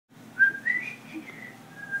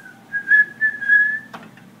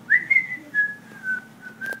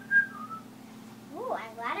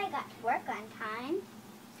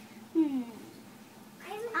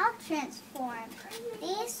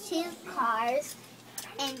two cars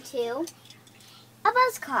into a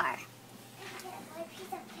bus car.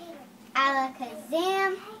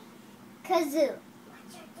 Alakazam Kazoo.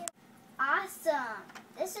 Awesome!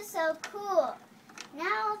 This is so cool.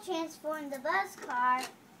 Now I'll transform the bus car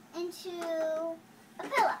into a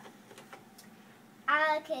pillow.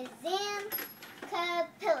 Alakazam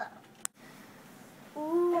Ka-pillow.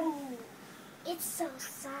 Ooh, it's so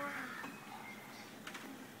soft.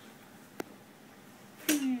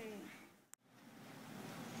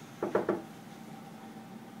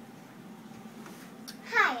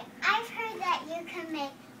 Hi, I've heard that you can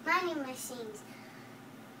make money machines.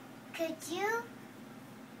 Could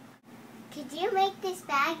you make this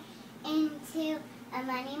bag into a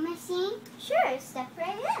money machine? Sure, step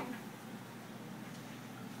right in.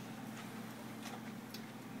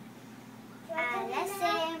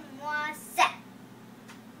 Laissez-moi ça.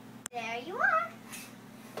 There you are.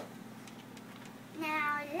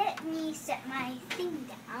 Now let me set my thing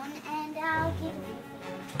down and I'll give you.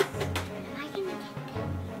 Am I gonna get them?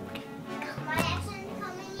 My action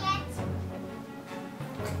coming yet?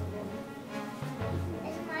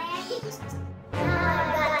 Is my action? No, I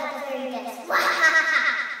got to do this.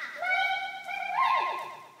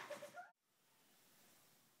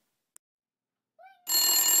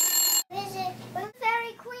 Visit the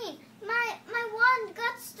fairy queen. My wand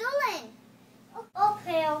got stolen.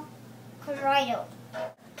 Okay, Corrido.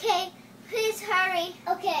 Okay, please hurry.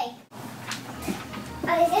 Okay.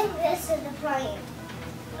 I think this is the problem.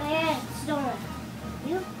 Yeah, it's stolen.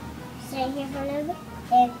 You stay here for a little bit,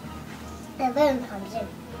 and the balloon comes in,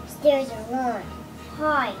 steers a run,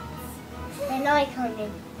 hides. Then I come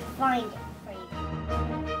in, find it for you.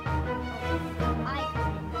 I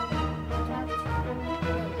come in, talk to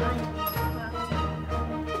you,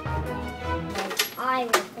 then I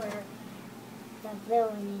will put the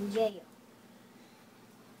villain in jail.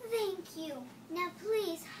 Thank you. Now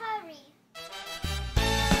please hurry.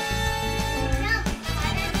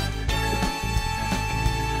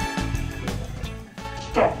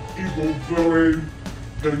 Stop, evil villain!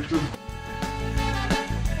 Nature.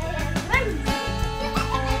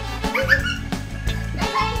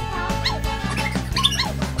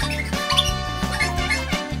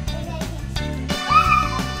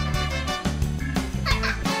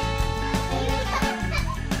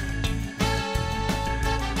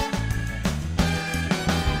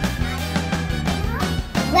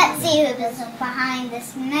 Let's see who is behind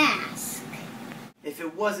this mask. If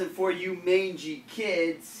it wasn't for you mangy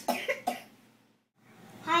kids.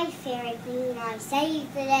 Hi, Fairy Queen. I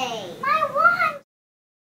saved the day. My wand!